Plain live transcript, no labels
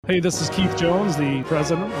Hey, this is Keith Jones, the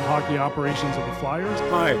president of hockey operations of the Flyers.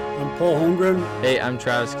 Hi, I'm Paul Holmgren. Hey, I'm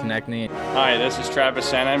Travis Konechny. Hi, this is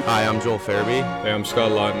Travis Sanheim. Hi, I'm Joel Farabee. Hey, I'm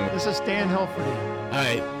Scott Lawton. This is Stan Hilferty.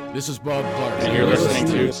 Hi, this is Bob Clark. And you're listening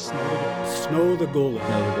to Snow the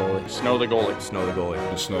Goalie. Snow the Goalie. Snow the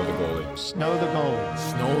Goalie. Snow the Goalie. Snow the Goalie.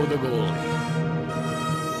 Snow the Goalie.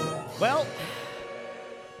 Well,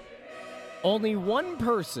 only one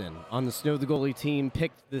person on the Snow the Goalie team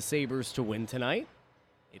picked the Sabres to win tonight.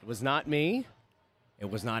 It was not me. It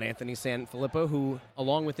was not Anthony Sanfilippo, who,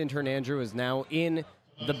 along with intern Andrew, is now in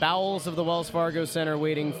the bowels of the Wells Fargo Center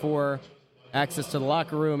waiting for access to the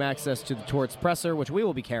locker room, access to the Torts presser, which we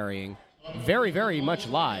will be carrying very, very much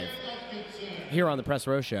live here on the Press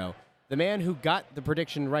Row Show. The man who got the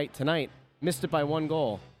prediction right tonight, missed it by one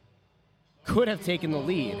goal, could have taken the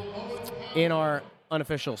lead in our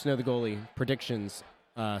unofficial Snow the Goalie predictions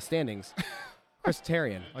standings. Chris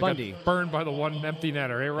Therien, Bundy. Burned by the one empty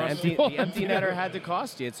netter, eh, Russ? The empty netter had to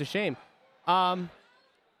cost you. It's a shame.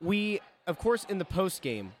 We, of course, in the post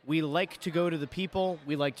game, we like to go to the people.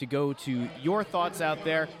 We like to go to your thoughts out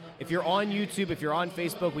there. If you're on YouTube, if you're on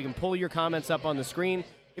Facebook, we can pull your comments up on the screen.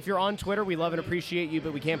 If you're on Twitter, we love and appreciate you,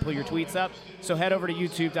 but we can't pull your tweets up. So head over to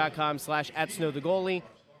youtube.com/@snowthegoalie.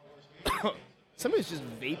 Somebody's just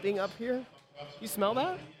vaping up here. You smell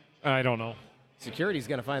that? I don't know. Security's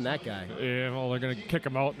going to find that guy. Yeah, well, they're going to kick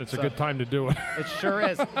him out, and it's a good time to do it. It sure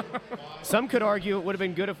is. Some could argue it would have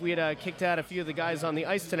been good if we had kicked out a few of the guys on the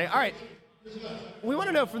ice today. All right. We want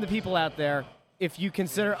to know from the people out there if you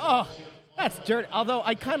consider, oh, that's dirt. Although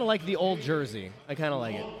I kind of like the old jersey. I kind of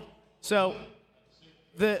like it. So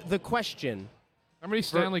the question. How many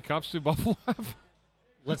Stanley Cups do Buffalo have?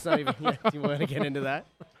 Let's not even. Do you want to get into that?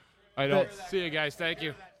 I don't. See you guys. Thank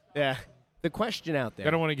you. Yeah. The question out there. I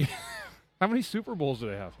don't want to get. How many Super Bowls do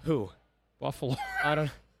they have? Who? Buffalo. I don't.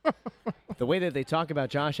 The way that they talk about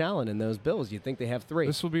Josh Allen and those Bills, you'd think they have 3.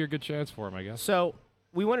 This will be a good chance for him, I guess. So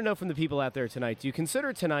we want to know from the people out there tonight, do you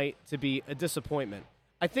consider tonight to be a disappointment?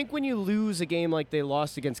 I think when you lose a game like they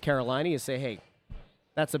lost against Carolina, you say, hey,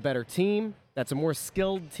 that's a better team. That's a more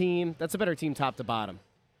skilled team. That's a better team top to bottom.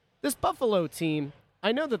 This Buffalo team,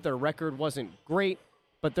 I know that their record wasn't great,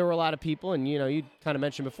 but there were a lot of people, and you kind of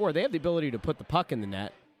mentioned before, they have the ability to put the puck in the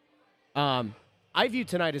net. I view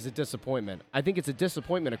tonight as a disappointment. I think it's a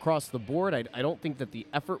disappointment across the board. I don't think that the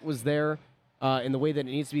effort was there in the way that it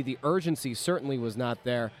needs to be. The urgency certainly was not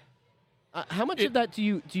there. How much of that do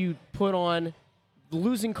you put on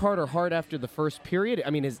losing Carter Hart after the first period? I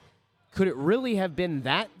mean, could it really have been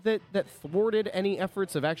that thwarted any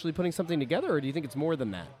efforts of actually putting something together, or do you think it's more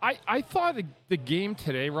than that? I thought the game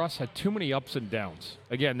today, Russ, had too many ups and downs.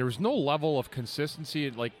 Again, there was no level of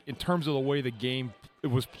consistency, like in terms of the way the game it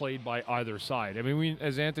was played by either side. I mean,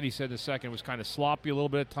 as Anthony said in a second, it was kind of sloppy a little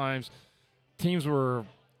bit at times. Teams were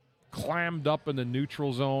clammed up in the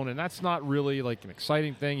neutral zone, and that's not really like an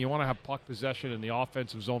exciting thing. You want to have puck possession in the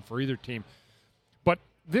offensive zone for either team. But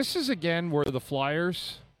this is, again, where the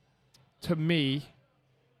Flyers, to me,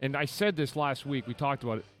 and I said this last week, we talked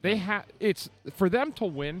about it, it's for them to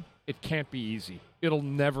win, it can't be easy. It'll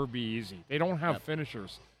never be easy. They don't have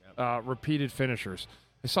finishers, repeated finishers.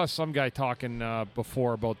 I saw some guy talking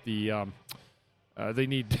before about the they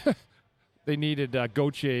needed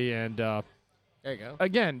Gauthier and there you go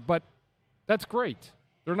again, but that's great.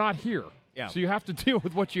 They're not here, so you have to deal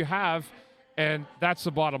with what you have, and that's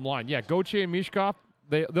the bottom line. Yeah, Gauthier and Mishkov,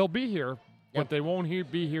 they'll be here, but they won't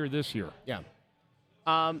be here this year. Yeah.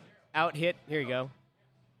 Out hit. Here you go,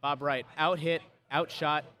 Bob Wright. Out hit,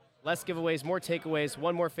 outshot, less giveaways, more takeaways,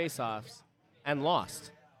 one more faceoffs, and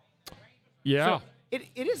lost. Yeah. So, It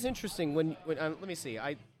is interesting when let me see.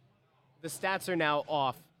 The stats are now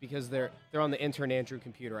off because they're on the intern Andrew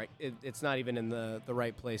computer. It's not even in the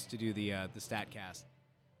right place to do the StatCast.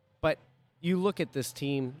 But you look at this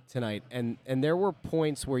team tonight, and there were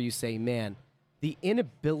points where you say, man, the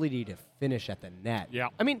inability to finish at the net. Yeah.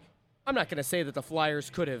 I mean, I'm not going to say that the Flyers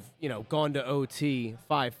could have gone to OT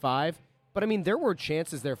 5-5, but I mean there were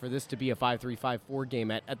chances there for this to be a 5-3, 5-4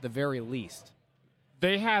 game at the very least.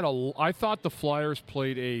 They had I thought the Flyers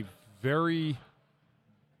played a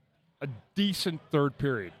decent third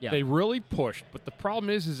period. Yeah. They really pushed, but the problem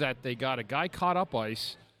is that they got a guy caught up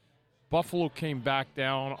ice. Buffalo came back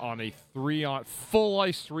down on a full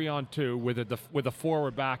ice 3-on-2 with a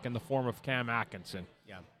forward back in the form of Cam Atkinson.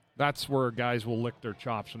 Yeah. That's where guys will lick their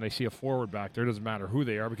chops when they see a forward back there. It doesn't matter who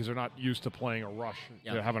they are because they're not used to playing a rush.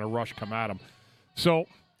 Yeah. They're having a rush come at them. So,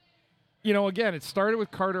 again, it started with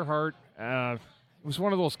Carter Hart. It was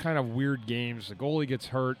one of those kind of weird games. The goalie gets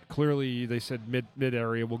hurt. Clearly, they said mid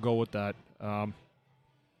area. We'll go with that. And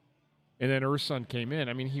then Ursun came in.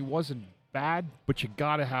 I mean, he wasn't bad, but you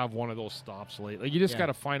got to have one of those stops late. Like you just got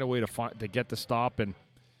to find a way to get the stop. And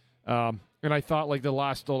I thought like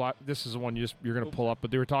this is the one you're going to pull up,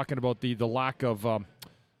 but they were talking about the lack of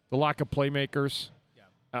playmakers.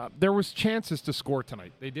 There was chances to score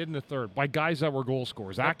tonight. They did in the third by guys that were goal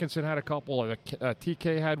scorers. Atkinson had a couple.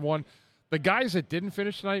 TK had one. The guys that didn't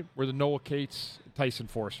finish tonight were the Noah Cates, Tyson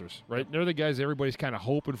Forsters, right? They're the guys everybody's kind of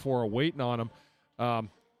hoping for or waiting on them,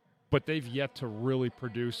 but they've yet to really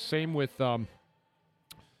produce. Same with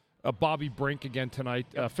Bobby Brink again tonight.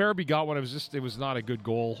 Farabee got one. It was not a good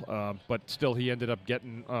goal, but still he ended up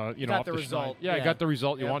getting off the result. Yeah, got the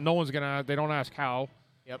result you want. No one's gonna. They don't ask how.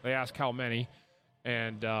 Yep. They ask how many.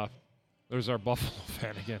 And there's our Buffalo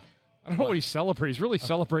fan again. I don't know what he's celebrating. He's really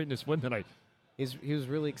celebrating this win tonight. He was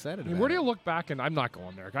really excited. Where do you look back? And I'm not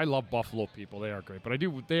going there. I love Buffalo people. They are great. But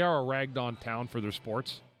they are a ragged on town for their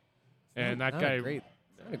sports. And not that guy.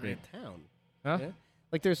 Not a great town. Huh? Yeah?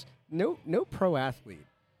 Like there's no pro athlete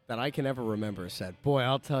that I can ever remember said, "Boy,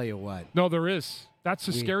 I'll tell you what." No, there is. That's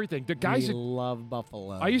the scary thing. The guys that love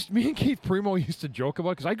Buffalo. me and Keith Primo used to joke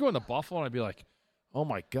about because I go into Buffalo and I'd be like, "Oh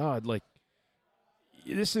my God, like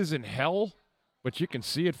this isn't hell, but you can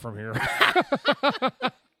see it from here."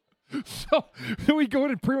 So we go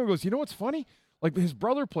in and Primo goes, "You know what's funny? Like his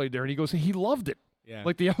brother played there, and he goes, he loved it. Yeah.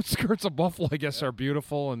 Like the outskirts of Buffalo, I guess, are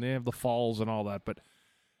beautiful, and they have the falls and all that. But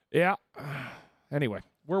yeah. Anyway,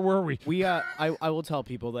 where were we? I will tell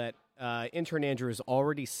people that intern Andrew is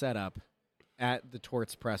already set up at the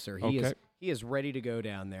Torts presser. He is ready to go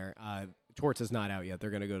down there. Torts is not out yet. They're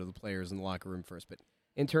going to go to the players in the locker room first. But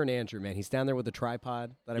intern Andrew, man, he's down there with the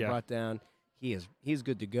tripod that I brought down. He's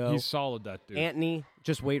good to go. He's solid, that dude. Anthony,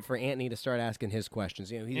 just wait for Anthony to start asking his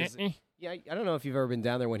questions. I don't know if you've ever been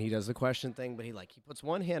down there when he does the question thing, but he puts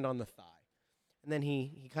one hand on the thigh, and then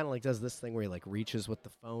he kind of does this thing where he reaches with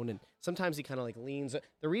the phone, and sometimes he kind of leans.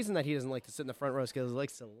 The reason that he doesn't like to sit in the front row is because he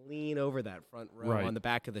likes to lean over that front row on the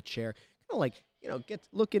back of the chair, kind of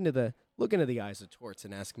look into the eyes of Torts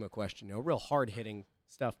and ask him a question. Real hard hitting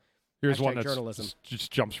stuff. Here's one that that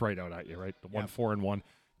just jumps right out at you, right? The 1-4-1,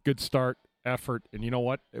 good start. Effort, and you know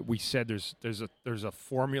what we said? There's a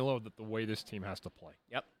formula that the way this team has to play.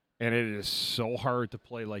 Yep. And it is so hard to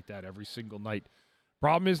play like that every single night.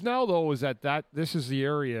 Problem is now though is that this is the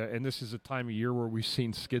area and this is a time of year where we've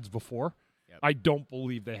seen skids before. Yep. I don't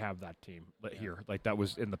believe they have that team here like that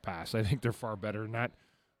was in the past. I think they're far better than that.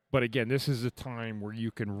 But again, this is a time where you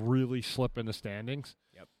can really slip in the standings.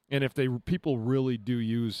 Yep. And if people really do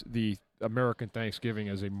use the American Thanksgiving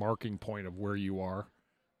as a marking point of where you are.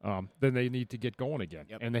 Then they need to get going again.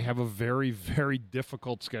 Yep. And they have a very, very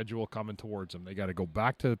difficult schedule coming towards them. They got to go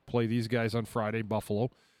back to play these guys on Friday, Buffalo,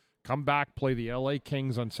 come back, play the LA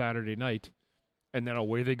Kings on Saturday night, and then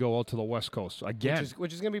away they go out to the West Coast again.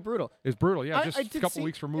 Which is going to be brutal. It's brutal, yeah. Just a couple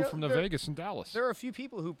weeks removed from the Vegas and Dallas. There are a few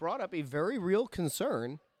people who brought up a very real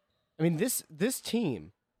concern. I mean, this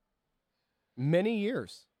team, many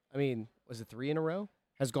years, was it 3 in a row?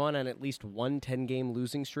 Has gone on at least one 10-game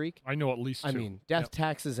losing streak. I know at least 2. Death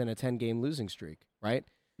taxes and a 10-game losing streak, right?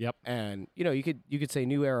 Yep. And you could say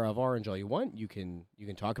new era of orange all you want. You can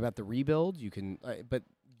talk about the rebuild. But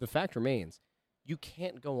the fact remains, you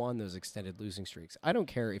can't go on those extended losing streaks. I don't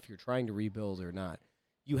care if you're trying to rebuild or not.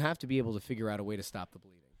 You have to be able to figure out a way to stop the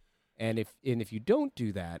bleeding. And if you don't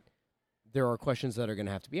do that, there are questions that are going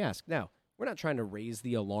to have to be asked. Now, we're not trying to raise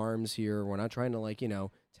the alarms here. We're not trying to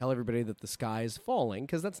tell everybody that the sky is falling,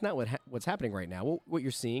 because that's not what's happening right now. What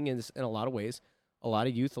you're seeing is, in a lot of ways, a lot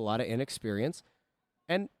of youth, a lot of inexperience,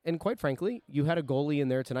 and quite frankly, you had a goalie in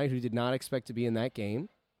there tonight who did not expect to be in that game.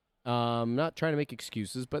 Not trying to make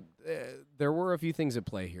excuses, but there were a few things at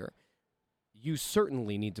play here. You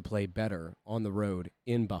certainly need to play better on the road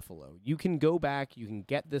in Buffalo. You can go back, you can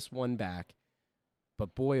get this one back,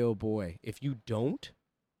 but boy, oh boy, if you don't,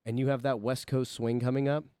 and you have that West Coast swing coming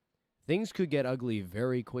up, things could get ugly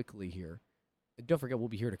very quickly here. Don't forget, we'll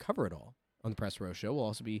be here to cover it all on the Press Row Show. We'll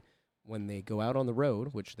also be, when they go out on the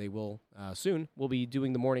road, which they will soon, we'll be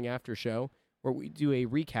doing the morning after show where we do a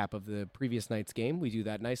recap of the previous night's game. We do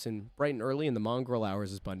that nice and bright and early in the mongrel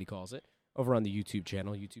hours, as Bundy calls it, over on the YouTube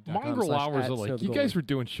channel, youtube.com. Mongrel hours are you guys were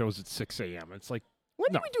doing shows at 6 a.m. It's like,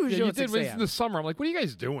 when did we do a show at 6 a.m.? In the summer. I'm like, what are you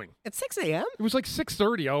guys doing? At 6 a.m.? It was like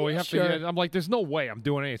 6:30. Oh, we have sure. to. I'm like, there's no way I'm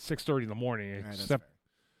doing it at 6:30 in the morning. Right, except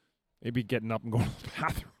maybe getting up and going to the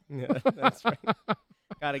bathroom. Yeah, that's right.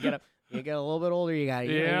 Got to get up. You get a little bit older, you got a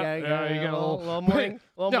little morning.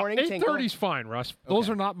 Morning 8:30's fine, Russ. Those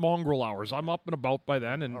are not mongrel hours. I'm up and about by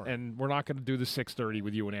then, and we're not going to do the 6:30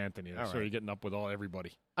 with you and Anthony. So you're getting up with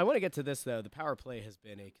everybody. I want to get to this though. The power play has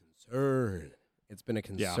been a concern. It's been a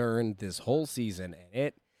concern this whole season,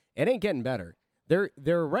 and it ain't getting better.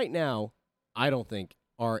 They're right now I don't think,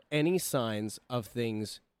 are any signs of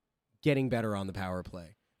things getting better on the power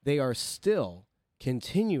play. They are still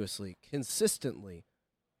continuously, consistently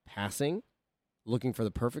passing, looking for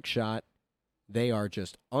the perfect shot. They are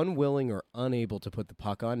just unwilling or unable to put the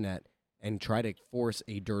puck on net and try to force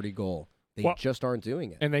a dirty goal. They just aren't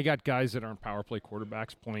doing it. And they got guys that aren't power play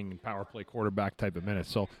quarterbacks playing power play quarterback type of minutes.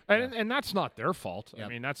 So, and that's not their fault. Yep. I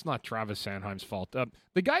mean, that's not Travis Sanheim's fault.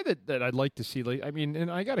 The guy that I'd like to see, and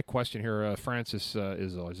I got a question here. Francis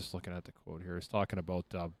is, I was just looking at the quote here, is talking about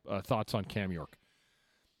thoughts on Cam York.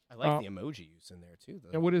 I like the emoji use in there, too.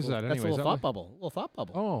 Yeah, what is that? That's Anyways, a little thought bubble. A little thought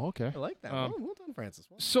bubble. Oh, okay. I like that. Well done, Francis.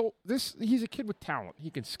 Well, So he's a kid with talent. He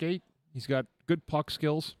can skate. He's got good puck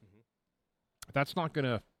skills. That's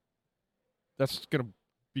gonna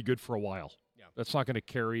be good for a while. Yeah. That's not gonna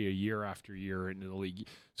carry a year after year into the league.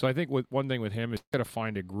 So I think one thing with him is gotta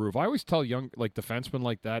find a groove. I always tell young defensemen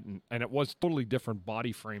like that, and it was totally different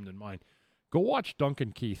body frame than mine. Go watch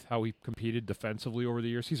Duncan Keith, how he competed defensively over the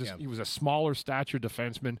years. He was a smaller stature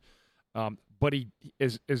defenseman, but he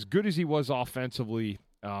as good as he was offensively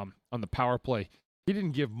on the power play. He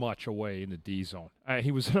didn't give much away in the D zone.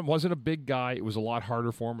 He wasn't a big guy. It was a lot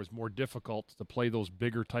harder for him. It was more difficult to play those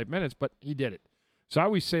bigger type minutes, but he did it. So I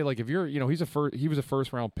always say, if you're, he was a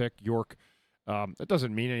first round pick, York. That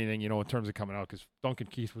doesn't mean anything, in terms of coming out, because Duncan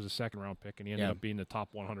Keith was a second round pick, and he ended up being the top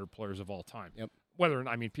 100 players of all time. Yep. Whether or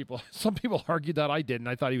not, some people argued that I didn't.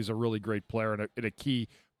 I thought he was a really great player and a key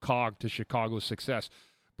cog to Chicago's success.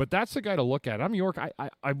 But that's the guy to look at. I'm York.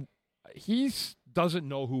 He doesn't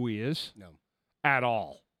know who he is. No. At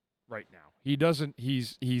all right now. He doesn't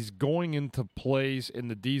he's going into plays in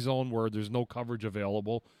the D zone where there's no coverage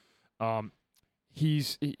available. He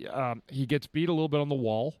gets beat a little bit on the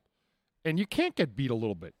wall, and you can't get beat a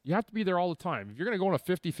little bit. You have to be there all the time. If you're going to go in a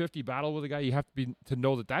 50-50 battle with a guy, you have to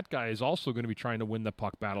know that guy is also going to be trying to win the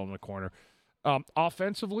puck battle in the corner.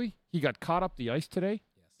 Offensively, he got caught up the ice today.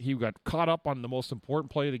 Yes. He got caught up on the most important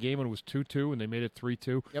play of the game when it was 2-2 and they made it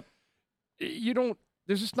 3-2. Yep.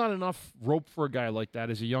 There's just not enough rope for a guy like that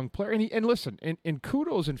as a young player. And listen, and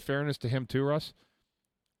kudos and fairness to him too, Russ.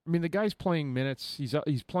 The guy's playing minutes.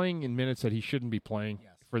 He's playing in minutes that he shouldn't be playing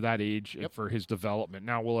for that age and for his development.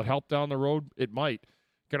 Now, will it help down the road? It might.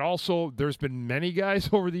 There's been many guys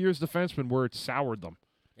over the years, defensemen, where it soured them.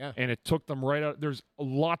 Yeah. And it took them right out. There's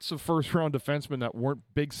lots of first-round defensemen that weren't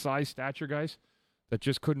big size stature guys that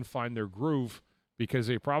just couldn't find their groove, because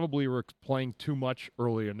they probably were playing too much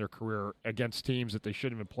early in their career against teams that they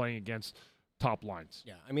shouldn't have been playing against top lines.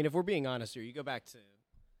 Yeah, if we're being honest here, you go back to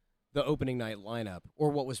the opening night lineup,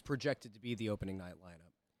 or what was projected to be the opening night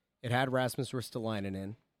lineup. It had Rasmus Ristolainen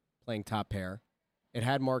in, playing top pair. It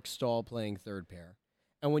had Mark Stahl playing third pair.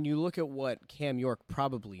 And when you look at what Cam York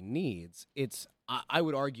probably needs, I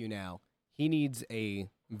would argue now, he needs a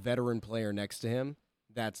veteran player next to him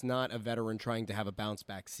that's not a veteran trying to have a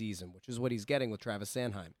bounce-back season, which is what he's getting with Travis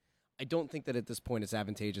Sanheim. I don't think that at this point it's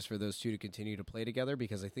advantageous for those two to continue to play together,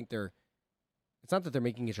 because I think it's not that they're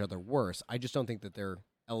making each other worse. I just don't think that they're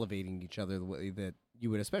elevating each other the way that you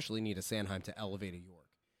would especially need a Sanheim to elevate a York.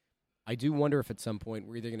 I do wonder if at some point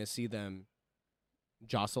we're either going to see them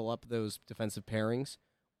jostle up those defensive pairings,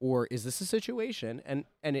 or is this a situation, and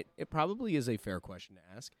it probably is a fair question to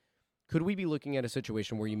ask, could we be looking at a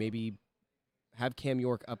situation where you maybe have Cam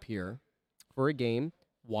York up here for a game,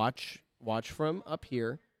 watch from up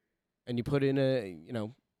here, and you put in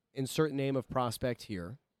insert name of prospect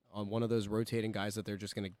here on one of those rotating guys that they're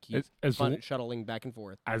just going to keep shuttling back and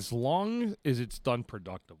forth. As long as it's done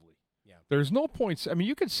productively. Yeah. There's no points.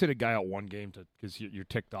 You could sit a guy out one game because you're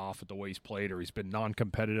ticked off at the way he's played or he's been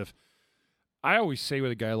non-competitive. I always say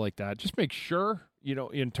with a guy like that, just make sure,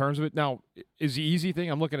 in terms of it. Now, is the easy thing?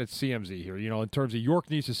 I'm looking at CMZ here, in terms of York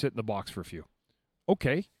needs to sit in the box for a few.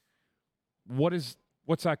 Okay, what's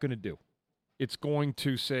that going to do? It's going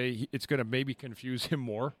to say it's going to maybe confuse him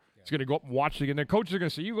more. Yeah. He's going to go up and watch the game. The coaches are going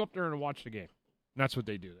to say, you go up there and watch the game. And that's what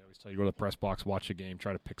they do. They always tell you, go to the press box, watch the game,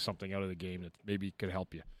 try to pick something out of the game that maybe could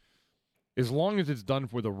help you. As long as it's done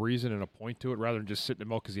with a reason and a point to it, rather than just sitting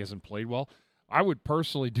him out because he hasn't played well, I would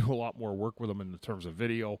personally do a lot more work with him in terms of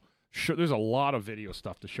video. There's a lot of video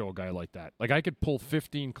stuff to show a guy like that. I could pull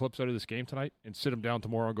 15 clips out of this game tonight and sit him down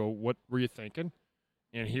tomorrow and go, what were you thinking?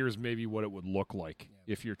 And here's maybe what it would look like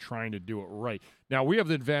if you're trying to do it right. Now, we have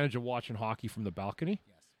the advantage of watching hockey from the balcony.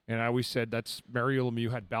 Yes. And I always said that's Mario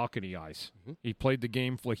Lemieux had balcony eyes. Mm-hmm. He played the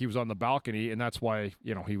game like he was on the balcony, and that's why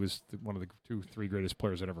he was one of the 2-3 greatest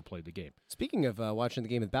players that ever played the game. Speaking of watching the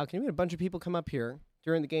game at the balcony, we had a bunch of people come up here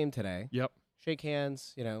during the game today. Yep. Shake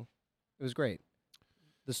hands, it was great.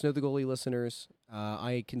 The Snow the Goalie listeners,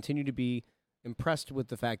 I continue to be impressed with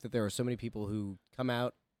the fact that there are so many people who come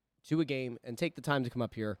out to a game and take the time to come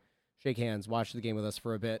up here, shake hands, watch the game with us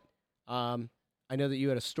for a bit. I know that you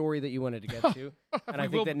had a story that you wanted to get to, and I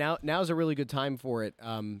think that now's a really good time for it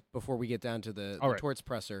before we get down to the Torts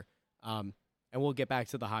presser. And we'll get back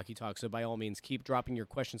to the hockey talk. So by all means, keep dropping your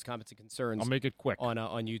questions, comments, and concerns. I'll make it quick on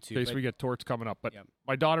YouTube. In case we get Torts coming up. But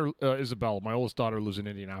my daughter, Isabel, my oldest daughter, lives in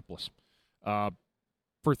Indianapolis.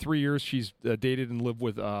 For 3 years, she's dated and lived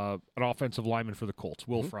with an offensive lineman for the Colts,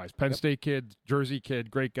 Will Fries. Penn State kid, Jersey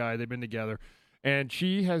kid, great guy. They've been together. And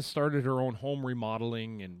she has started her own home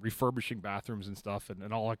remodeling and refurbishing bathrooms and stuff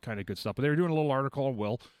and all that kind of good stuff. But they were doing a little article on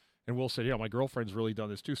Will, and Will said, my girlfriend's really done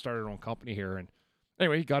this too, started her own company here. And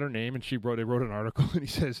anyway, he got her name, and they wrote an article, and he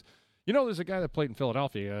says, there's a guy that played in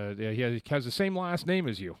Philadelphia. He has the same last name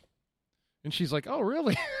as you. And she's like, oh,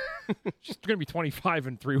 really? She's going to be 25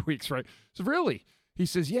 in 3 weeks, right? So really? He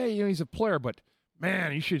says, yeah, he's a player, but,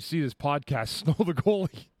 man, you should see this podcast, Snow the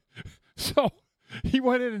Goalie. So he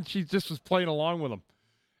went in and she just was playing along with him.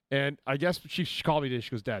 And I guess she called me today. She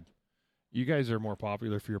goes, Dad, you guys are more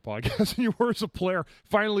popular for your podcast than you were as a player.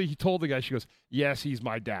 Finally, he told the guy, she goes, yes, he's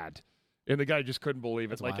my dad. And the guy just couldn't believe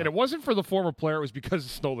it. That's and wild. it wasn't for the former player. It was because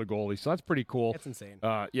of Snow the Goalie. So that's pretty cool. That's insane.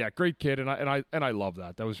 Great kid. And I love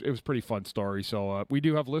that. It was a pretty fun story. So we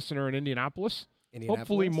do have a listener in Indianapolis.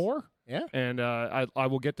 Hopefully more. Yeah. And I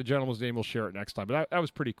will get the gentleman's name. We'll share it next time. But that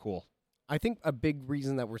was pretty cool. I think a big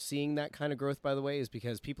reason that we're seeing that kind of growth, by the way, is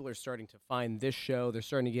because people are starting to find this show. They're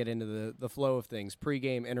starting to get into the flow of things,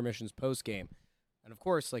 pregame, intermissions, postgame. And, of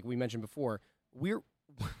course, like we mentioned before, we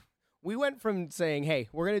went from saying, hey,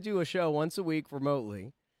 we're going to do a show once a week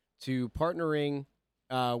remotely to partnering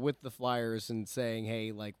with the Flyers and saying,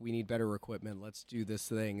 hey, like, we need better equipment. Let's do this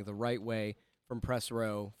thing the right way from press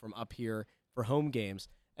row, from up here for home games.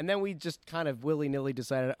 And then we just kind of willy-nilly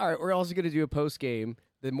decided, all right, we're also going to do a postgame,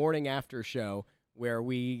 the morning after show, where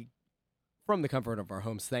we, from the comfort of our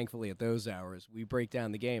homes, thankfully at those hours, we break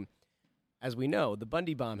down the game. As we know, the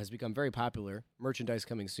Bundy Bomb has become very popular. Merchandise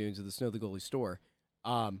coming soon to the Snow the Goalie store.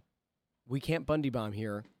 We can't Bundy Bomb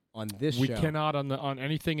here on this show. We cannot on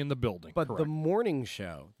anything in the building. But correct. the morning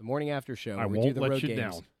show, the morning after show, I where we won't do the let road you games,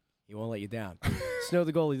 down. He won't let you down. Snow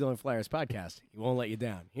the Goalie, the Only Flyers podcast. He won't let you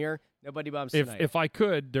down. Here, no Bundy Bombs tonight. If I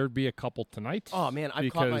could, there'd be a couple tonight. Oh man, I've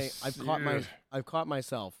caught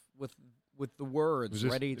myself with the words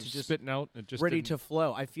ready to just spitting out. It just ready to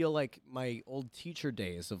flow. I feel like my old teacher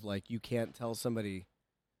days of like, you can't tell somebody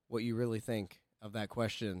what you really think of that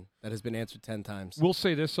question that has been answered 10 times. We'll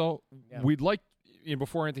say this though, Yeah. we'd like,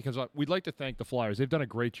 before anything comes up, we'd like to thank the Flyers. They've done a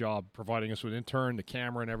great job providing us with intern, the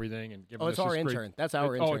camera, and everything, and giving us It's our this intern. great, That's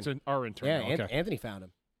our intern. Oh, it's our intern. Yeah, Okay. Anthony found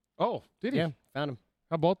him. Oh, did he? Yeah, found him.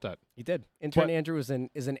 How about that? He did. Intern But- Andrew is an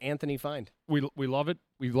Anthony find. We love it.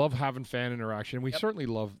 We love having fan interaction. We certainly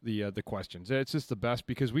love the questions. It's just the best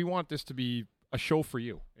because we want this to be a show for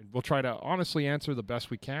you, and we'll try to honestly answer the best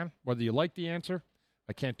we can. Whether you like the answer,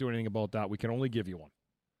 I can't do anything about that. We can only give you one.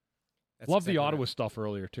 That's Love the exactly Ottawa right. stuff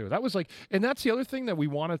earlier too. That was like, and that's the other thing that we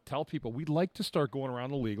want to tell people. We'd like to start going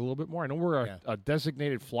around the league a little bit more. I know we're a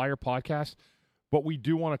designated Flyer podcast, but we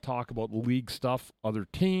do want to talk about league stuff, other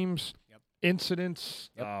teams,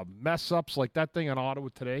 incidents, mess ups, like that thing on Ottawa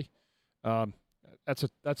today.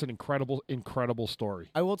 That's an incredible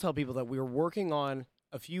story. I will tell people that we're working on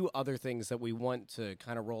a few other things that we want to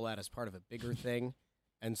kind of roll out as part of a bigger thing,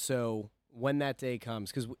 and so when that day comes,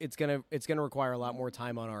 because it's gonna require a lot more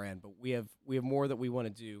time on our end, but we have more that we want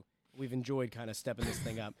to do. We've enjoyed kind of stepping this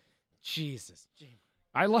thing up. Jesus,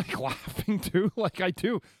 I like laughing too, like I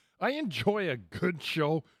do. I enjoy a good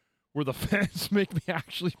show where the fans make me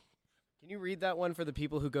actually. Can you read that one for the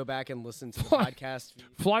people who go back and listen to the podcast feed?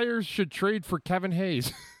 Flyers should trade for Kevin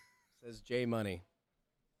Hayes. Says J Money.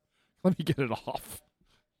 Let me get it off.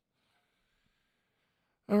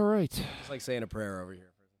 All right. It's like saying a prayer over here.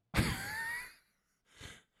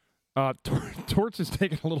 Torts is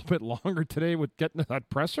taking a little bit longer today with getting that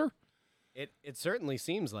presser. It certainly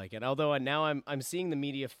seems like it. Although now I'm seeing the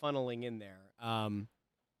media funneling in there.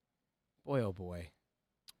 Boy, oh boy.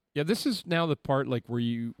 Yeah, this is now the part like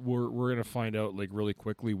where we're gonna find out like really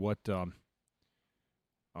quickly where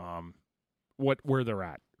they're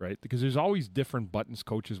at, right? Because there's always different buttons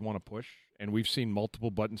coaches want to push, and we've seen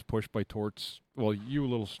multiple buttons pushed by Torts. Well, you a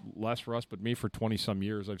little less, Russ, but me for 20-some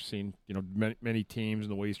years, I've seen many teams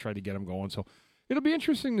and the way he's tried to get them going. So it'll be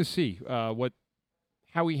interesting to see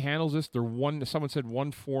how he handles this. Someone said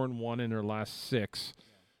 1-4-1 in their last 6.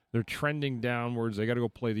 They're trending downwards. They got to go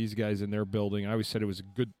play these guys in their building. I always said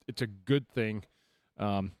it's a good thing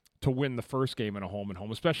to win the first game in a home and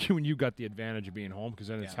home, especially when you got the advantage of being home, because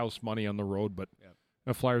then it's house money on the road. But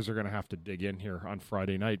The Flyers are going to have to dig in here on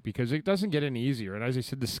Friday night because it doesn't get any easier. And as I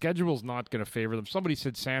said, the schedule's not going to favor them. Somebody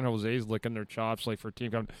said San Jose's licking their chops like for a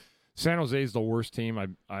team. San Jose's the worst team.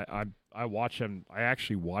 I watch them. I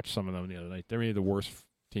actually watched some of them the other night. They're maybe the worst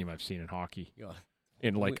team I've seen in hockey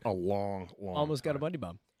in like a long almost time. got a buddy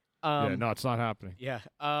bump. Yeah, no, it's not happening. Yeah.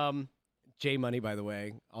 Jay Money, by the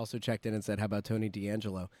way, also checked in and said, "How about Tony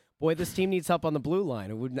DeAngelo? Boy, this team needs help on the blue line.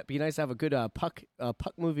 It would be nice to have a good puck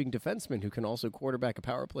moving defenseman who can also quarterback a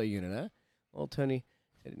power play unit, huh?" Well, Tony,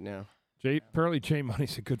 now Apparently Jay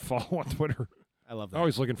Money's a good follow on Twitter. I love that.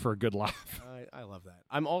 Always looking for a good laugh. I love that.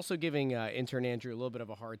 I'm also giving intern Andrew a little bit of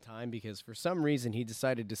a hard time because for some reason he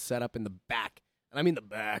decided to set up in the back, and I mean the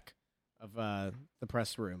back of the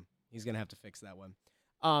press room. He's gonna have to fix that one.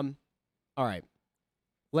 All right.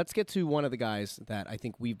 Let's get to one of the guys that I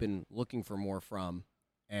think we've been looking for more from,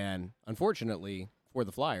 and unfortunately for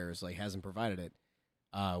the Flyers, hasn't provided it.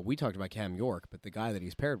 We talked about Cam York, but the guy that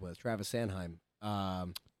he's paired with, Travis Sanheim,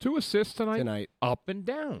 2 assists tonight, up and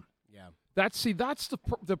down. Yeah, that's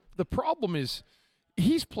the problem is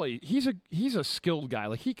he's a skilled guy.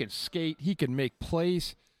 Like he can skate, he can make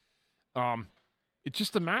plays. It's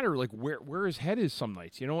just a matter like where his head is some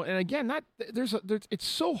nights, And again, it's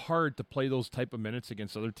so hard to play those type of minutes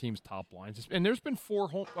against other teams' top lines. And there's been a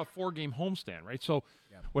 4-game homestand, right? So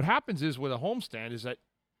what happens is with a homestand is that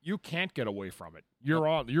you can't get away from it.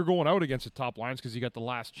 You're going out against the top lines because you got the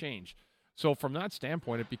last change. So from that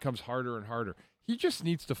standpoint, it becomes harder and harder. He just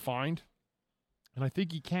needs to find, and I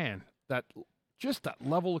think he can, that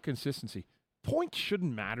level of consistency. Points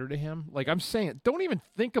shouldn't matter to him. Like I'm saying, don't even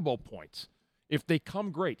think about points. If they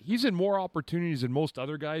come, great. He's in more opportunities than most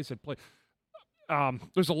other guys that play.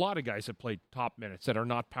 There's a lot of guys that play top minutes that are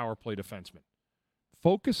not power play defensemen.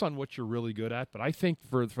 Focus on what you're really good at. But I think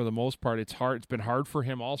for the most part, it's hard. It's been hard for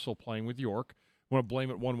him also playing with York. I want to blame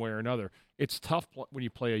it one way or another. It's tough when you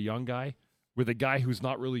play a young guy with a guy who's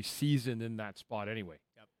not really seasoned in that spot anyway.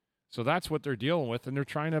 Yep. So that's what they're dealing with, and they're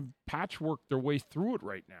trying to patchwork their way through it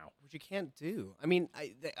right now. which you can't do. I mean,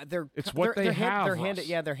 it's what they have.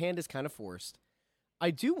 Their hand is kind of forced.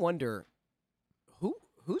 I do wonder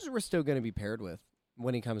who's Risto going to be paired with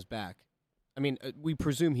when he comes back. I mean, we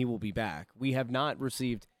presume he will be back. We have not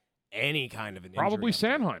received any kind of an injury. Probably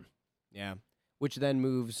Sanheim. Yeah, which then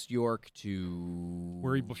moves York to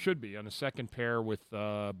where he should be on the second pair with.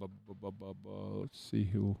 Let's see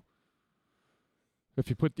who. If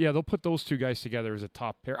you put, they'll put those two guys together as a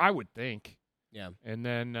top pair, I would think. Yeah, and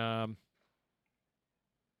then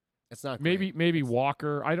it's not maybe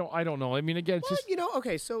Walker. I don't know. I mean, again, it's just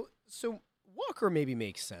okay. So Walker maybe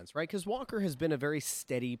makes sense, right? Because Walker has been a very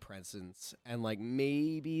steady presence, and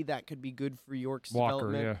maybe that could be good for York's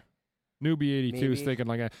development. Yeah. Newbie 82 is thinking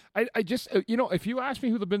like that. I just if you ask me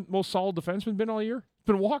who the most solid defenseman been all year, it's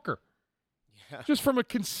been Walker. Yeah. Just from a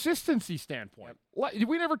consistency standpoint,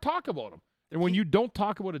 we never talk about him. And when you don't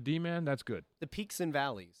talk about a D-man, that's good. The peaks and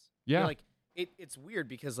valleys. Yeah. It's weird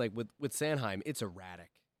because, with Sanheim, it's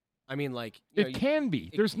erratic. I mean, it can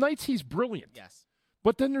be. There's nights he's brilliant. Yes.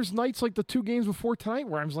 But then there's nights like the 2 games before tonight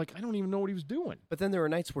where I was like, I don't even know what he was doing. But then there are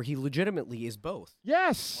nights where he legitimately is both.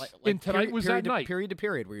 Yes. And tonight was that night. Period to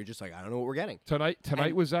period, where you're just like, I don't know what we're getting.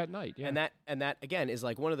 Tonight was that night. Yeah. And that again is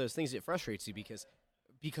one of those things that frustrates you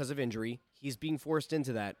because of injury, he's being forced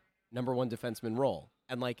into that number one defenseman role.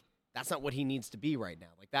 And that's not what he needs to be right now.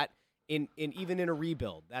 That even in a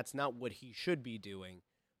rebuild, that's not what he should be doing,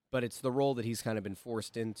 but it's the role that he's kind of been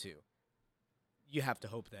forced into. You have to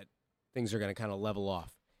hope that things are going to kind of level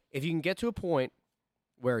off. If you can get to a point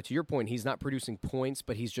where, to your point, he's not producing points,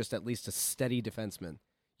 but he's just at least a steady defenseman,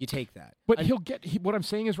 you take that. But what I'm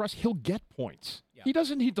saying is, Russ, he'll get points. Yeah. He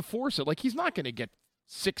doesn't need to force it. He's not going to get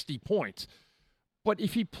 60 points. But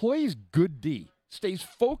if he plays good D, stays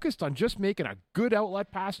focused on just making a good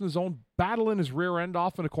outlet pass in his zone, battling his rear end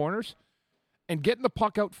off in the corners, and getting the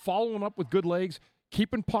puck out, following up with good legs,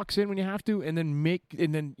 keeping pucks in when you have to, and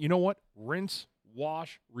then you know what? Rinse,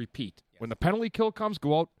 wash, repeat. Yes. When the penalty kill comes,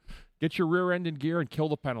 go out, get your rear end in gear, and kill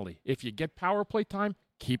the penalty. If you get power play time,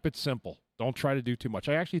 keep it simple. Don't try to do too much.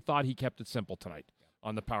 I actually thought he kept it simple tonight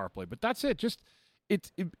on the power play. But that's it. Just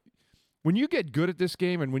when you get good at this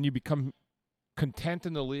game and when you become content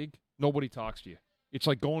in the league, nobody talks to you. It's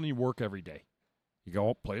like going to work every day. You go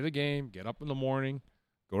out, play the game, get up in the morning,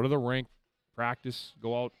 go to the rink, practice,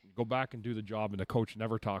 go out, go back and do the job, and the coach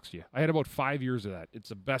never talks to you. I had about 5 years of that. It's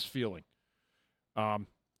the best feeling. I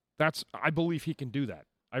believe he can do that.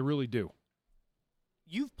 I really do.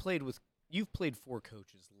 You've played for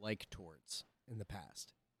coaches like Torts in the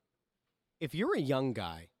past. If you're a young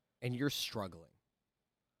guy and you're struggling,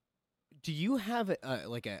 do you have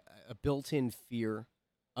a built-in fear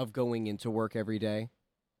of going into work every day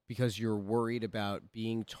because you're worried about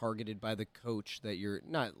being targeted by the coach, that you're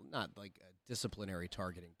not like a disciplinary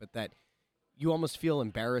targeting, but that you almost feel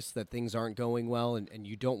embarrassed that things aren't going well, and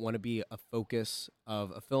you don't want to be a focus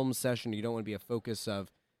of a film session. You don't want to be a focus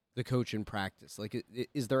of the coach in practice. Like,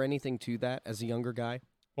 is there anything to that as a younger guy?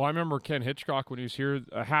 Well, I remember Ken Hitchcock when he was here,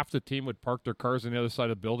 half the team would park their cars on the other side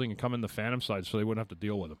of the building and come in the Phantom side so they wouldn't have to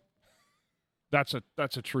deal with him. That's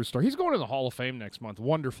a true story. He's going to the Hall of Fame next month.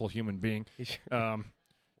 Wonderful human being.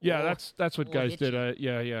 That's what guys did.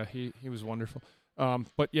 He was wonderful.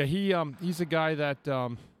 But yeah, he's a guy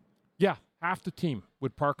that half the team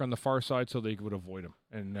would park on the far side so they would avoid him,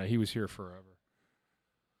 and he was here forever.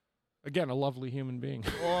 Again, a lovely human being.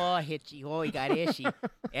 Oh, Hitchy. Oh, he got Eshy.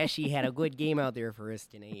 Eshy had a good game out there for us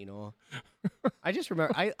tonight, you know. I just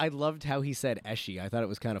remember, I loved how he said Eshy. I thought it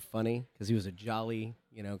was kind of funny because he was a jolly,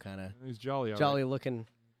 kind of. He's jolly. Jolly looking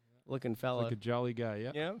fella. Like a jolly guy,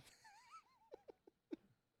 yeah. Yeah.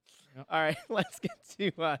 All right, let's get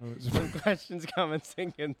to some questions, comments,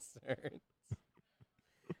 and concerns.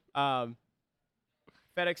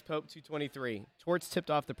 FedEx Pope 223. Torts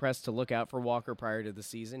tipped off the press to look out for Walker prior to the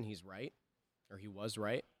season. He's right, or he was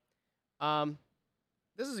right.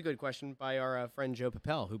 This is a good question by our friend Joe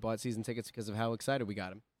Papel, who bought season tickets because of how excited we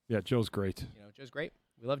got him. Yeah, Joe's great. Joe's great.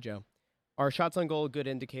 We love Joe. Are shots on goal a good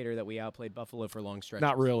indicator that we outplayed Buffalo for long stretches?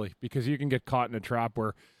 Not really, because you can get caught in a trap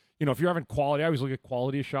where, if you're having quality, I always look at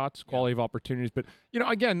quality of shots, quality of opportunities. But,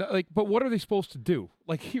 again, but what are they supposed to do?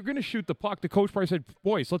 Like, you're going to shoot the puck. The coach probably said,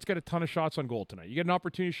 boys, let's get a ton of shots on goal tonight. You get an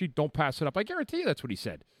opportunity sheet, don't pass it up. I guarantee you that's what he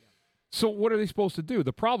said. Yeah. So what are they supposed to do?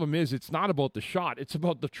 The problem is it's not about the shot. It's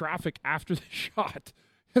about the traffic after the shot.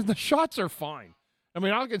 And the shots are fine. I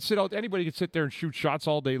mean, anybody can sit there and shoot shots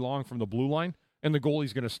all day long from the blue line, and the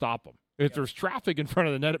goalie's going to stop them. If there's traffic in front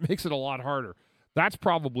of the net, it makes it a lot harder. That's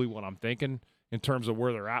probably what I'm thinking in terms of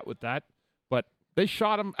where they're at with that. But they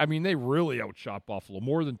shot them. I mean, they really outshot Buffalo,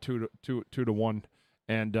 more than 2-1.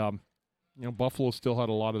 And, Buffalo still had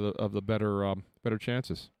a lot of the better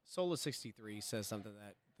chances. Sola63 says something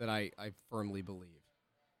that I firmly believe.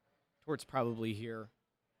 Torts probably here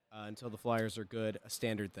until the Flyers are good, a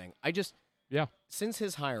standard thing. Since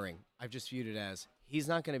his hiring, I've just viewed it as he's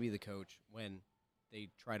not going to be the coach when they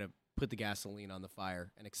try to put the gasoline on the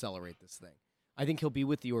fire and accelerate this thing. I think he'll be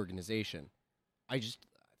with the organization. I just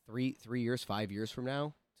 3 years, 5 years from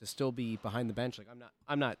now to still be behind the bench. Like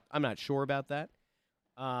I'm not sure about that.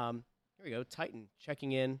 Here we go. Titan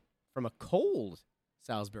checking in from a cold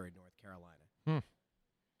Salisbury, North Carolina.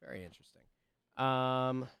 Very interesting.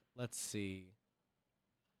 Let's see.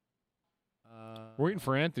 We're waiting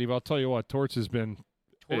for Anthony, but I'll tell you what, Torts has been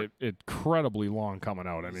incredibly long coming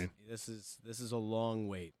out. I mean, this is a long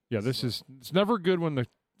wait. Yeah, it's never good when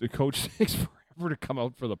the coach takes forever to come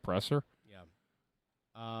out for the presser. Yeah.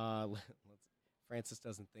 Francis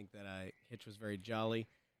doesn't think that Hitch was very jolly.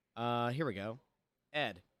 Here we go.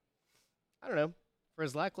 Ed. I don't know. For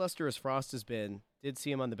as lackluster as Frost has been, did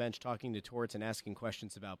see him on the bench talking to Torts and asking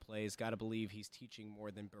questions about plays. Got to believe he's teaching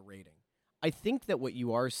more than berating. I think that what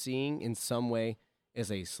you are seeing in some way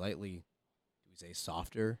is a slightly, do we say,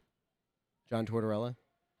 softer John Tortorella?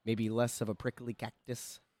 Maybe less of a prickly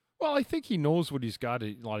cactus? Well, I think he knows what he's got.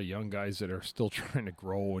 A lot of young guys that are still trying to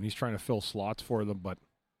grow, and he's trying to fill slots for them. But,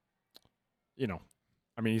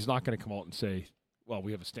 he's not going to come out and say, well,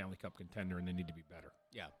 we have a Stanley Cup contender and they need to be better.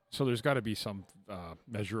 Yeah. So there's got to be some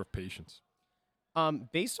measure of patience.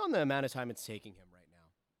 Based on the amount of time it's taking him right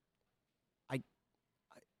now,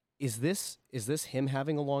 is this him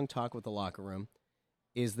having a long talk with the locker room?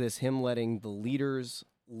 Is this him letting the leaders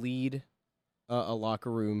lead a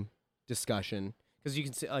locker room discussion? Because you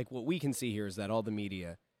can see, like, what we can see here is that all the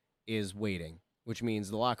media is waiting, which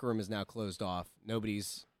means the locker room is now closed off.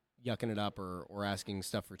 Nobody's yucking it up or asking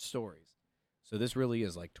stuff for stories. So this really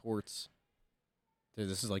is like Torts.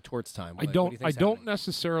 This is like Torts time. I don't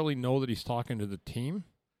necessarily know that he's talking to the team.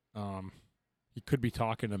 He could be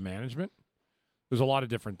talking to management. There's a lot of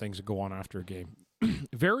different things that go on after a game.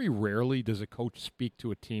 Very rarely does a coach speak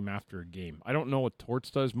to a team after a game. I don't know what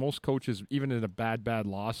Torts does. Most coaches, even in a bad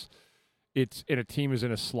loss, and a team is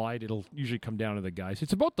in a slide, it'll usually come down to the guys.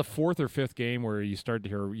 It's about the fourth or fifth game where you start to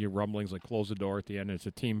hear your rumblings, like close the door at the end. And it's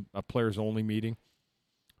a players-only meeting.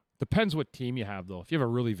 Depends what team you have, though. If you have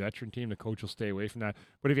a really veteran team, the coach will stay away from that.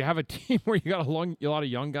 But if you have a team where you got a lot of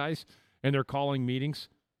young guys and they're calling meetings,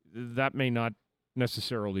 that may not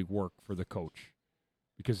necessarily work for the coach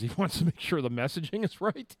because he wants to make sure the messaging is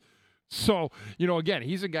right. So, again,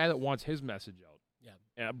 he's a guy that wants his message out.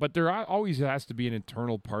 Yeah. But there always has to be an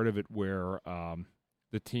internal part of it where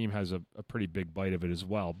the team has a pretty big bite of it as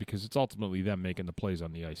well because it's ultimately them making the plays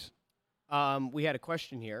on the ice. We had a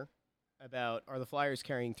question here. about are the Flyers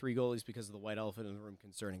carrying 3 goalies because of the white elephant in the room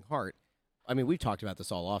concerning Hart. I mean, we've talked about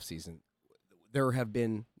this all offseason. There have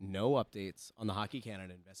been no updates on the Hockey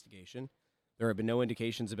Canada investigation. There have been no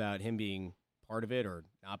indications about him being part of it or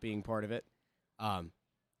not being part of it.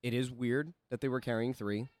 It is weird that they were carrying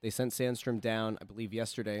 3. They sent Sandstrom down, I believe,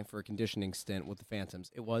 yesterday for a conditioning stint with the Phantoms.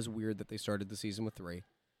 It was weird that they started the season with 3.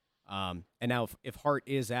 And now if Hart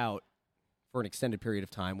is out for an extended period of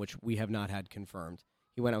time, which we have not had confirmed,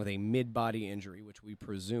 he went out with a mid-body injury, which we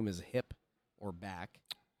presume is hip or back.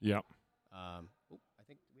 Yep. I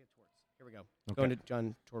think we have Torts. Here we go. Okay. Going to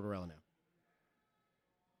John Tortorella now.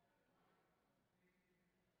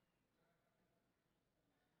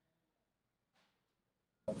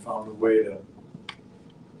 Found a way to,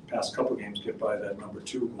 past couple games, get by that number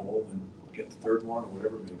 2 goal and get the third one or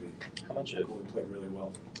whatever it may be. How much of Goalie played really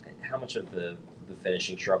well. the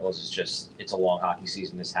finishing struggles is just it's a long hockey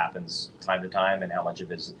season, this happens time to time, and how much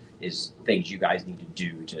of it is things you guys need to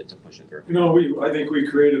do to push it through? You know, I think we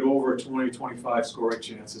created over 20, 25 scoring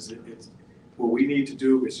chances. What we need to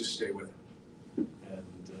do is just stay with it. And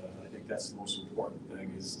I think that's the most important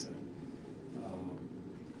thing, is to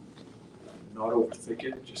not overthink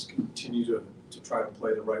it, just continue to try to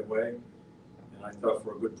play the right way. And I thought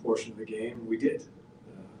for a good portion of the game, we did.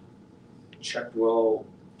 Checked well,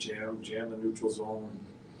 jammed the neutral zone,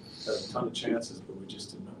 had a ton of chances, but we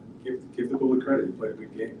just did not give the goalie credit. He played a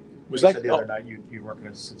good game. Was that the other night? You weren't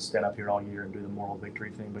going to stand up here all year and do the moral victory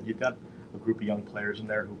thing, but you've got a group of young players in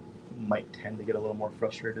there who might tend to get a little more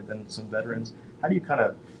frustrated than some veterans. How do you kind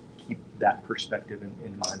of keep that perspective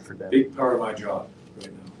in mind for them? Big part of my job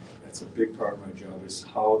right now. That's a big part of my job, is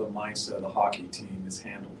how the mindset of the hockey team is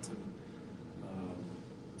handled.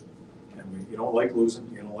 And you don't like losing.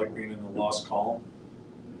 You don't like being in the loss column.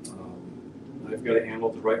 I've got to handle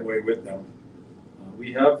it the right way with them.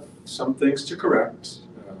 We have some things to correct,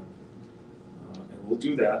 and we'll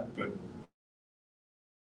do that, but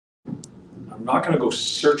I'm not going to go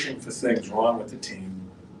searching for things wrong with the team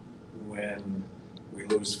when we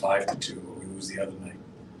lose 5-2 or we lose the other night.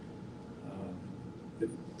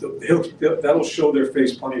 That'll show their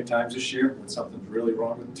face plenty of times this year when something's really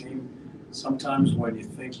wrong with the team. Sometimes when you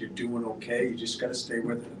think you're doing okay, you just got to stay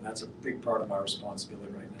with it, and that's a big part of my responsibility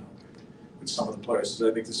right now with some of the players. So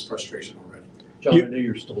I think there's frustration already. John, I know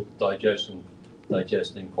you're still digesting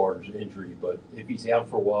Carter's injury, but if he's out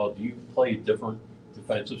for a while, do you play a different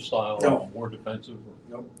defensive style? No. More defensive?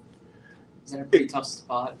 Nope. Is that a pretty tough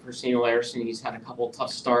spot for Samuel Larson? He's had a couple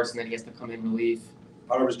tough starts, and then he has to come in relief.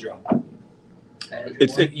 Part of his job.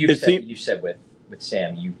 You said with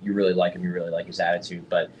Sam, you really like him, you really like his attitude,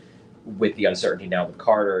 but with the uncertainty now with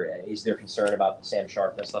Carter, is there concern about Sam's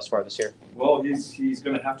sharpness thus far this year? Well, he's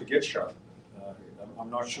going to have to get sharp. I'm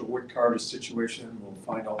not sure what Carter's situation. We'll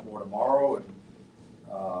find out more tomorrow. And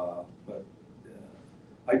but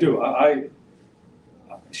I do.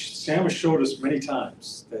 Sam has showed us many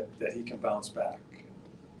times that he can bounce back.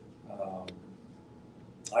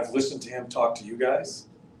 I've listened to him talk to you guys.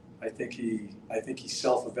 I think he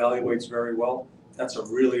self-evaluates very well. That's a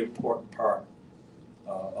really important part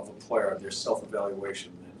of a player, their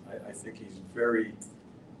self-evaluation. And I think he's very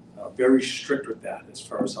strict with that as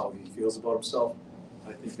far as how he feels about himself.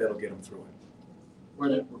 I think that'll get him through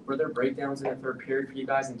it. Were there breakdowns in the third period for you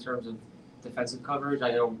guys in terms of defensive coverage?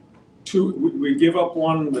 I know we give up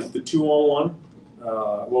one, the 2-on-1.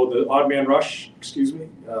 The odd man rush, excuse me.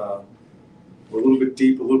 We're a little bit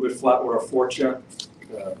deep, a little bit flat with our forecheck.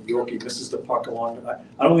 Yorkie misses the puck along.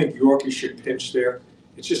 I don't think Yorkie should pinch there.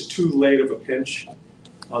 It's just too late of a pinch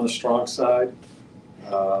on the strong side.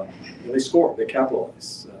 And they score. They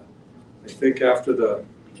capitalize. I think after the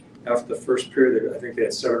first period, I think they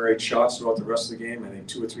had 7 or 8 shots throughout the rest of the game. I think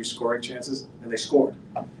 2 or 3 scoring chances, and they scored.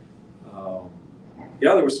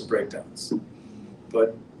 There were some breakdowns,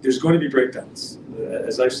 but there's going to be breakdowns.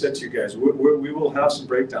 As I've said to you guys, we will have some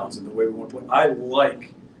breakdowns in the way we want to play. I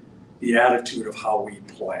like the attitude of how we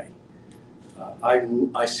play.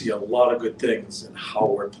 I see a lot of good things in how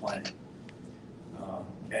we're playing.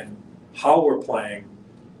 And how we're playing,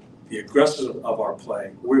 the aggressive of our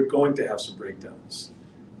play, we're going to have some breakdowns.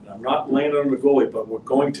 And I'm not laying on the goalie, but we're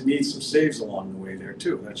going to need some saves along the way there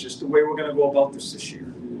too. That's just the way we're going to go about this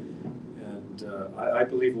year. And I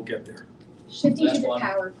believe we'll get there. Shifting to the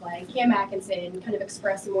power play, Cam Atkinson kind of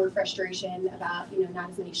expressed some more frustration about, not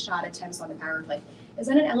as many shot attempts on the power play. Is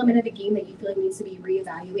that an element of the game that you feel like needs to be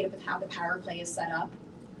reevaluated with how the power play is set up?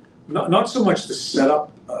 Not so much the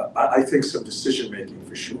setup. I think some decision making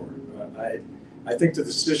for sure. I think the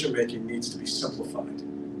decision making needs to be simplified.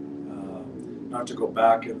 Not to go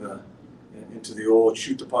back into the old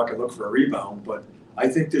shoot the puck and look for a rebound, but I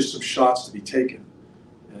think there's some shots to be taken.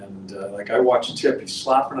 And like I watched Tip, he's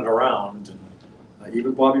slapping it around, and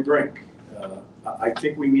even Bobby Brink. I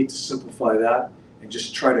think we need to simplify that and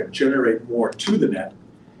just try to generate more to the net.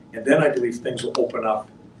 And then I believe things will open up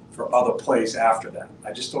for other plays after that.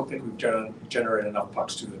 I just don't think we've generated enough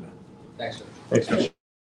pucks to the net. Thanks, sir. Thanks, Coach.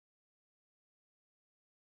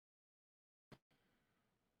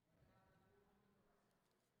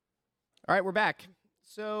 All right, we're back.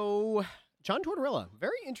 So, John Tortorella,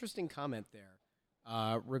 very interesting comment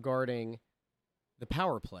there regarding the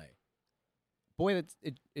power play. Boy,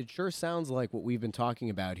 it sure sounds like what we've been talking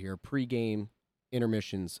about here, pre-game,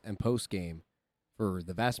 intermissions, and post-game for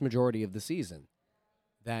the vast majority of the season.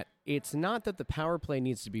 That it's not that the power play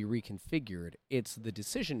needs to be reconfigured, it's the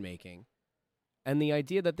decision-making and the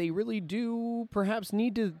idea that they really do perhaps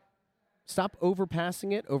need to stop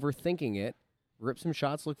overpassing it, overthinking it, rip some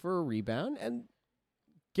shots, look for a rebound, and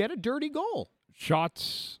get a dirty goal.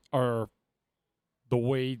 Shots are the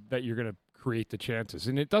way that you're going to create the chances.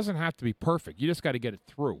 And it doesn't have to be perfect. You just got to get it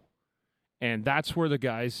through. And that's where the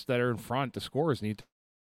guys that are in front, the scorers, need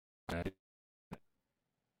to.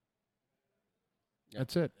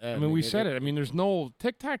 That's it. I mean, we said it. I mean, there's no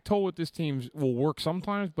tic-tac-toe with this team will work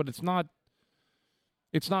sometimes, but it's not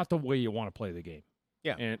the way you want to play the game.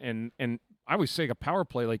 Yeah. And I always say a power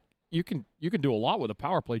play, like, you can do a lot with a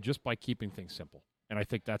power play just by keeping things simple. And I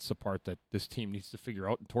think that's the part that this team needs to figure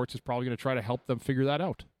out, and Torts is probably going to try to help them figure that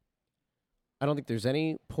out. I don't think there's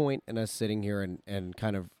any point in us sitting here and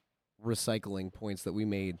kind of recycling points that we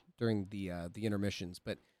made during the intermissions.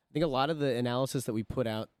 But I think a lot of the analysis that we put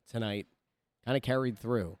out tonight kind of carried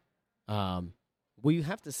through. We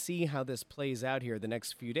have to see how this plays out here the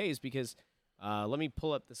next few days because let me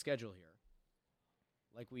pull up the schedule here.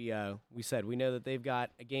 Like we said, we know that they've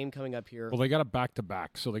got a game coming up here. Well, they got a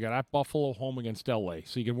back-to-back. So they got at Buffalo, home against L.A.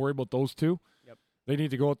 So you can worry about those two. Yep. They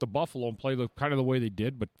need to go out to Buffalo and play kind of the way they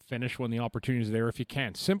did, but finish when the opportunity is there if you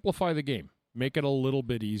can. Simplify the game. Make it a little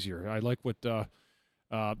bit easier. I like what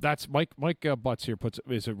that's Mike Butts here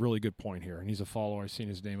is a really good point here, and he's a follower. I've seen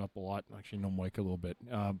his name up a lot. Actually, know Mike a little bit.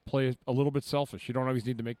 Play a little bit selfish. You don't always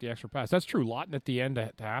need to make the extra pass. That's true. Lawton at the end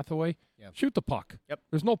to Hathaway. Yep. Shoot the puck. Yep.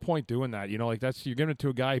 There's no point doing that. You know, like you're giving it to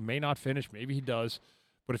a guy who may not finish. Maybe he does.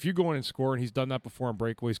 But if you go in and score, and he's done that before in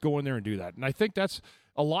breakaways, go in there and do that. And I think that's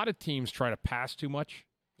a lot of teams try to pass too much.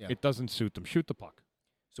 Yeah. It doesn't suit them. Shoot the puck.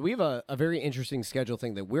 So we have a very interesting schedule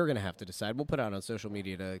thing that we're going to have to decide. We'll put out on social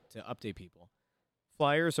media to update people.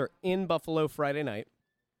 Flyers are in Buffalo Friday night,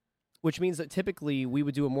 which means that typically we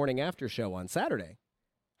would do a morning after show on Saturday.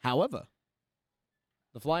 However,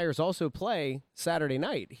 the Flyers also play Saturday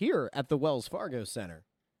night here at the Wells Fargo Center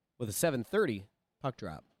with a 7:30 puck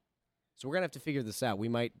drop. So we're going to have to figure this out. We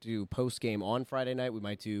might do post-game on Friday night. We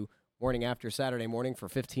might do morning after Saturday morning for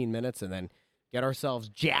 15 minutes and then get ourselves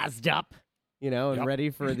jazzed up, and ready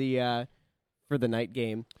for the night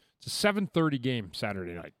game. It's a 7:30 game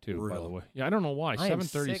Saturday night, too, Brutal. by the way. Yeah, I don't know why.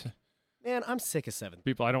 7:30. Man, I'm sick of 7.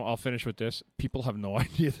 People, I'll finish with this. People have no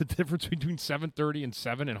idea the difference between 7:30 and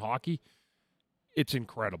 7 in hockey. It's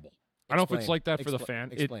incredible. I don't know if it's like that for the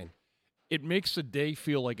fan. Explain. It makes the day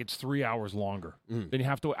feel like it's 3 hours longer. Mm. Then you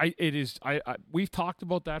have to. We've talked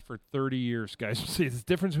about that for 30 years, guys. See the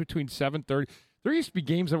difference between 7:30. There used to be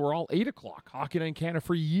games that were all 8 o'clock. Hockey Night in Canada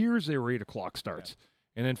for years they were 8 o'clock starts,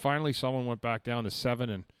 and then finally someone went back down to 7.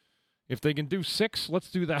 And if they can do 6,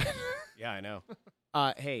 let's do that. Yeah, I know.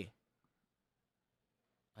 Hey,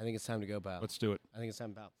 I think it's time to go, pal. Let's do it. I think it's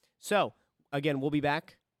time, pal. So again, we'll be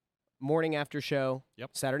back morning after show.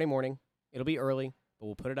 Yep. Saturday morning. It'll be early, but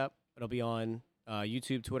we'll put it up. It'll be on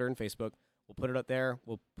YouTube, Twitter, and Facebook. We'll put it up there.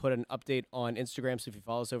 We'll put an update on Instagram. So if you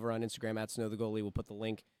follow us over on Instagram at Snow the Goalie, we'll put the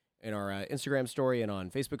link in our Instagram story and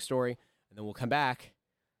on Facebook story. And then we'll come back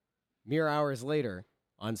mere hours later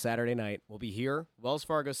on Saturday night. We'll be here, Wells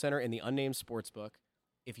Fargo Center in the Unnamed Sportsbook.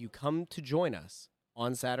 If you come to join us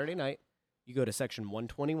on Saturday night, you go to section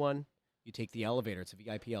 121. You take the elevator. It's a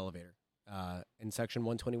VIP elevator. In section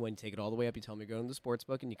 121, you take it all the way up. You tell them you're going to the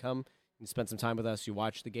sportsbook, and you come. You spend some time with us. You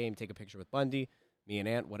watch the game, take a picture with Bundy, me and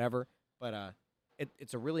Ant, whatever. But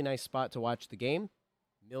it's a really nice spot to watch the game.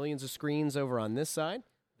 Millions of screens over on this side.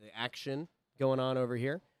 The action going on over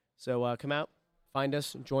here. So come out, find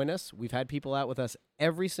us, join us. We've had people out with us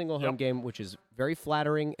every single home game, which is very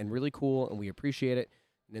flattering and really cool, and we appreciate it.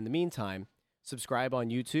 And in the meantime, subscribe on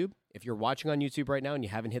YouTube. If you're watching on YouTube right now and you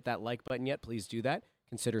haven't hit that like button yet, please do that.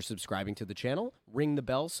 Consider subscribing to the channel. Ring the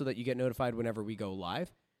bell so that you get notified whenever we go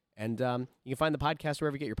live. And you can find the podcast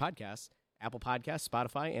wherever you get your podcasts. Apple Podcasts,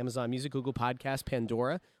 Spotify, Amazon Music, Google Podcasts,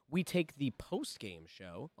 Pandora. We take the post-game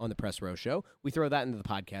show on the Press Row Show. We throw that into the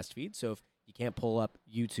podcast feed. So if you can't pull up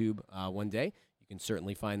YouTube one day, you can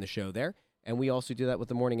certainly find the show there. And we also do that with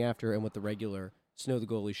the morning after and with the regular Snow the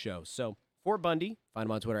Goalie show. So for Bundy, find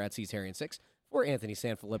him on Twitter at CTarian6. For Anthony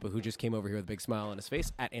Sanfilippo, who just came over here with a big smile on his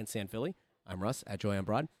face, at AntSanphilly. I'm Russ, at Joy on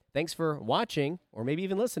Broad. Thanks for watching, or maybe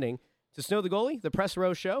even listening, to Snow the Goalie, the Press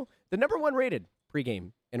Row Show, the #1 rated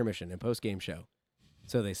pregame, intermission, and postgame show.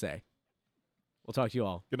 So they say. We'll talk to you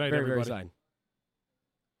all. Good night, very, everybody. Very soon.